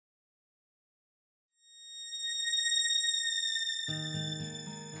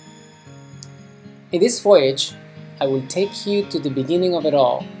In this voyage, I will take you to the beginning of it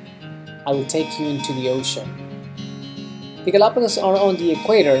all. I will take you into the ocean. The Galapagos are on the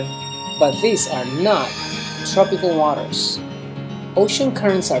equator, but these are not tropical waters. Ocean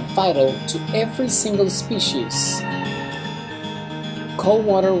currents are vital to every single species. Cold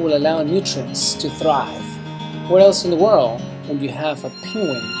water will allow nutrients to thrive. Where else in the world would you have a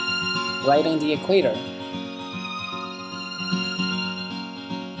penguin right on the equator?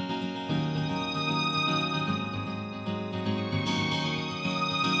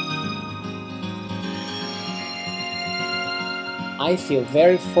 I feel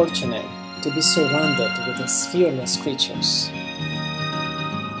very fortunate to be surrounded with these fearless creatures.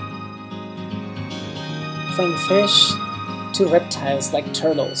 From fish to reptiles like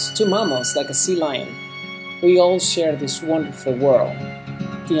turtles to mammals like a sea lion, we all share this wonderful world,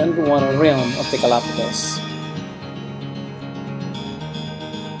 the underwater realm of the Galapagos.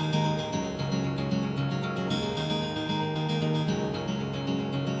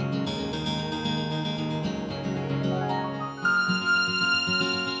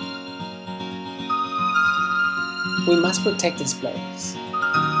 We must protect this place.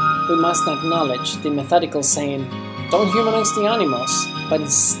 We must acknowledge the methodical saying, "Don't humanize the animals," but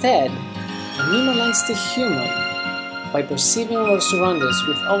instead animalize the human by perceiving our surroundings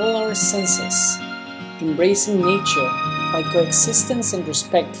with all our senses, embracing nature by coexistence and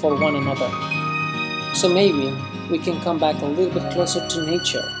respect for one another. So maybe we can come back a little bit closer to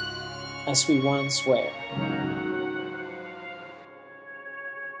nature as we once were.